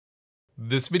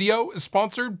This video is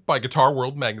sponsored by Guitar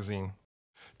World Magazine.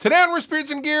 Today on Riffs, Beards,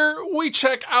 and Gear, we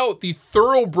check out the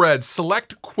Thoroughbred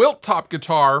Select Quilt top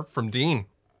guitar from Dean.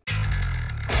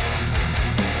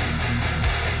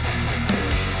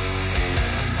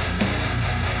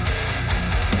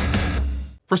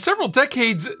 For several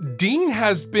decades, Dean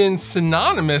has been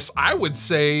synonymous, I would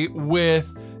say,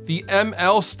 with the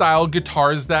ML style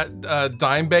guitars that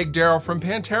Dimebag Darrell from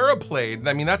Pantera played.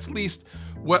 I mean, that's at least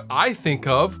what I think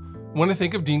of when I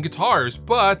think of Dean guitars,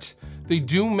 but they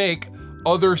do make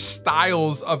other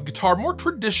styles of guitar, more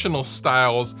traditional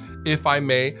styles, if I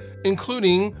may,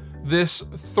 including this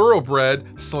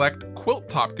Thoroughbred Select Quilt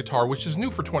top guitar, which is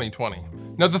new for 2020.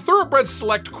 Now, the Thoroughbred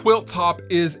Select Quilt top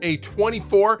is a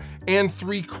 24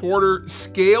 3/4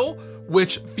 scale,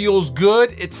 which feels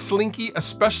good. It's slinky,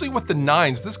 especially with the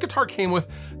 9s. This guitar came with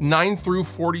 9 through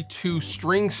 42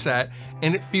 string set,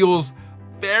 and it feels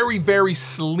very, very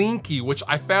slinky, which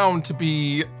I found to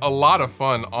be a lot of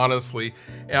fun, honestly.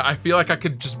 I feel like I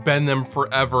could just bend them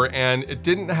forever, and it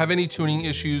didn't have any tuning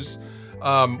issues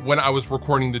when I was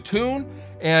recording the tune,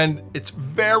 and it's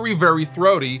very, very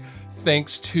throaty,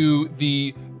 thanks to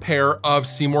the pair of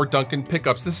Seymour Duncan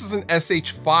pickups. This is an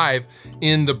SH5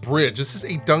 in the bridge. This is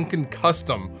a Duncan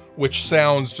custom, which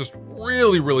sounds just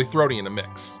really, really throaty in a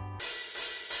mix.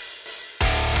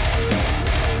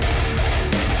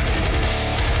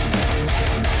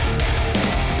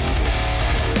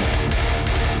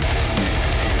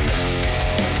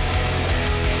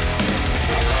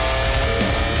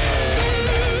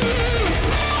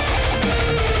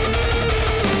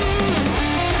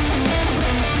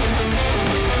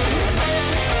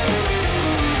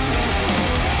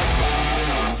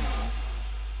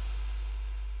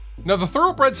 Now, the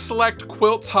Thoroughbred Select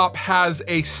Quilt top has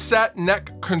a set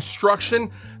neck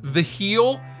construction. The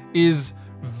heel is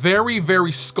very,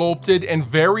 very sculpted and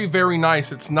very, very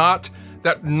nice. It's not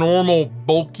that normal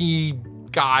bulky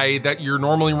guy that you're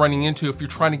normally running into if you're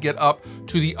trying to get up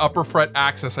to the upper fret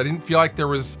axis. I didn't feel like there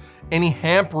was any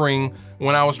hampering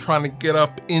when I was trying to get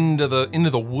up into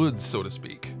the woods, so to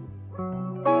speak.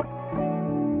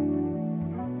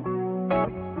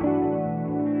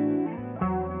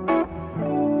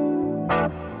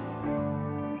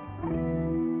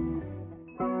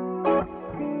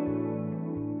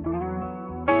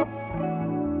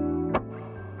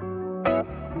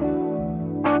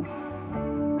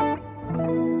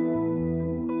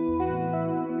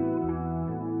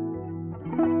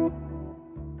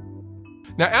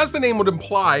 Now, as the name would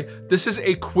imply, this is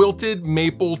a quilted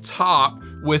maple top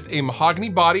with a mahogany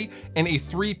body and a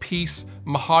 3-piece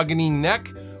mahogany neck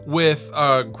with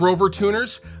Grover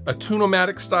tuners, a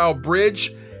Tune-O-Matic style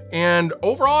bridge, and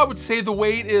overall I would say the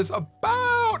weight is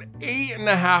about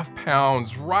 8.5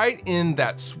 pounds, right in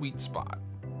that sweet spot.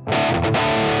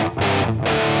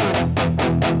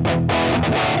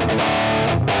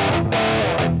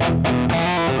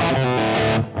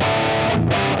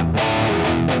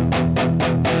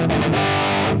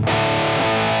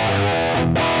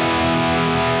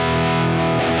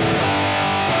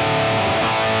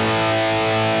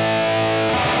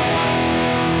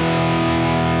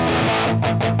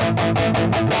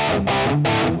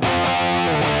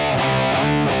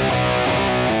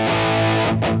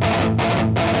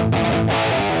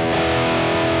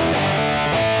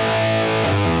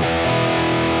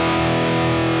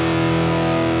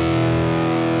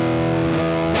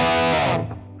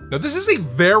 Now, this is a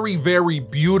very, very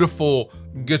beautiful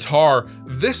guitar.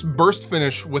 This burst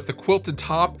finish with the quilted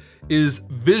top is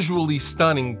visually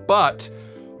stunning, but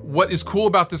what is cool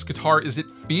about this guitar is it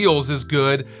feels as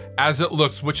good as it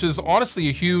looks, which is honestly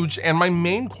a huge and my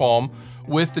main qualm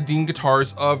with the Dean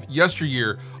guitars of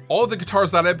yesteryear. All of the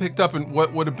guitars that I picked up in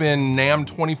what would have been NAMM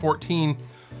 2014,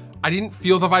 I didn't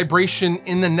feel the vibration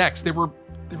in the necks. They were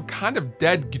kind of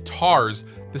dead guitars.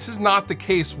 This is not the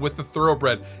case with the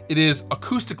Thoroughbred. It is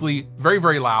acoustically very,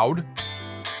 very loud.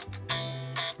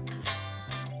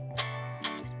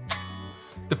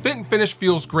 The fit and finish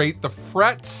feels great. The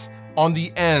frets on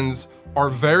the ends are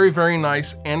very, very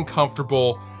nice and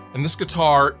comfortable. And this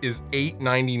guitar is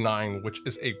 $8.99, which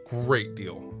is a great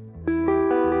deal.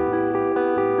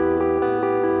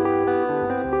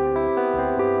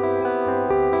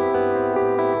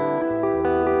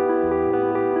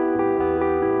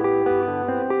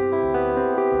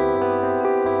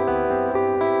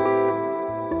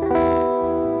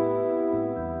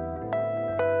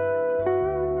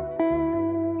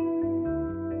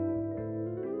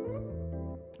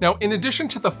 Now, in addition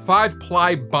to the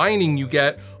 5-ply binding you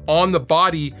get on the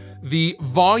body, the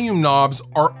volume knobs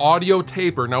are audio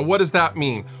taper. Now, what does that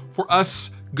mean? For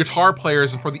us guitar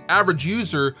players and for the average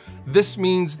user, this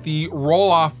means the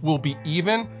roll-off will be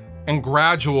even and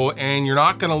gradual, and you're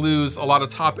not gonna lose a lot of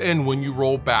top end when you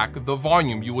roll back the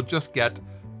volume. You will just get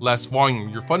less volume.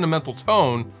 Your fundamental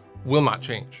tone will not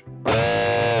change.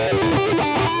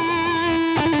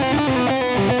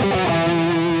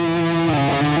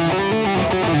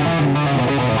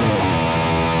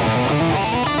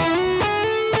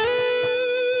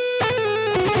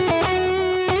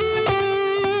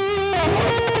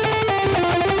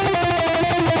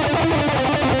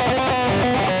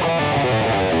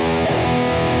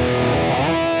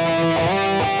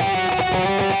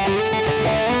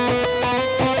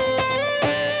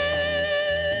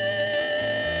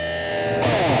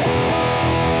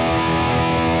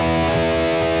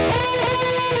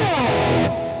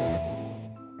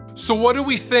 So what do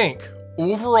we think?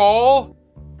 Overall,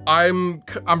 I'm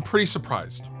pretty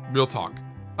surprised, real talk.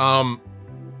 I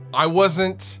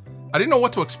didn't know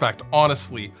what to expect,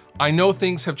 honestly. I know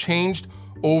things have changed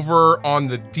over on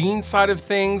the Dean side of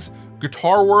things.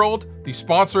 Guitar World, the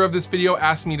sponsor of this video,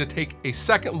 asked me to take a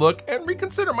second look and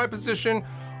reconsider my position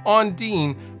on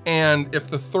Dean. And if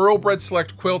the Thoroughbred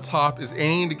Select Quilt top is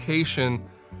any indication,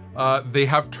 they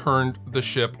have turned the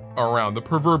ship around, the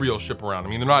proverbial ship around. I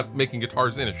mean, they're not making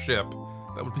guitars in a ship.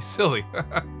 That would be silly.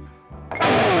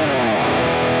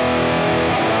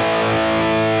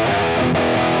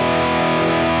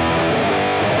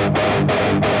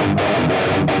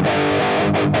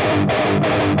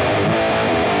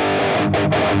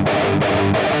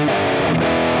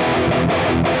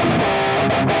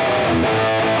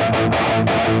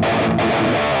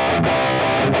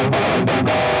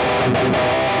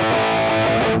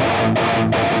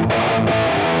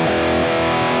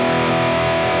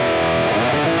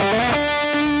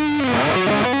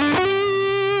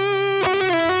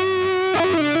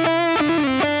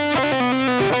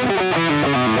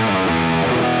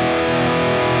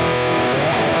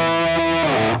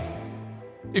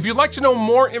 If you'd like to know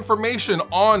more information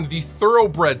on the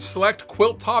Thoroughbred Select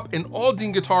Quilt Top and all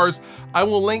Dean guitars, I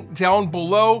will link down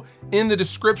below in the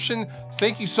description.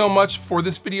 Thank you so much for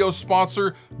this video's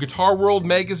sponsor, Guitar World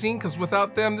Magazine, because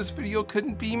without them, this video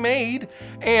couldn't be made.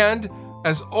 And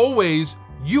as always,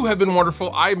 you have been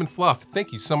wonderful. I have been Fluff.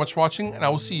 Thank you so much for watching, and I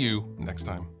will see you next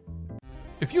time.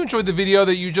 If you enjoyed the video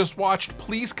that you just watched,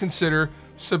 please consider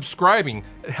subscribing.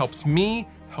 It helps me,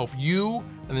 help you,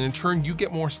 and then in turn you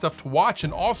get more stuff to watch.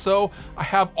 And also I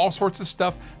have all sorts of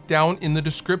stuff down in the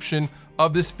description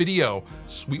of this video.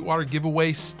 Sweetwater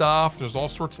giveaway stuff, there's all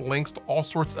sorts of links to all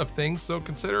sorts of things, so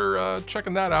consider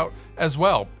checking that out as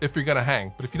well if you're gonna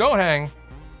hang. But if you don't hang,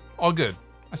 all good.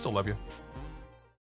 I still love you.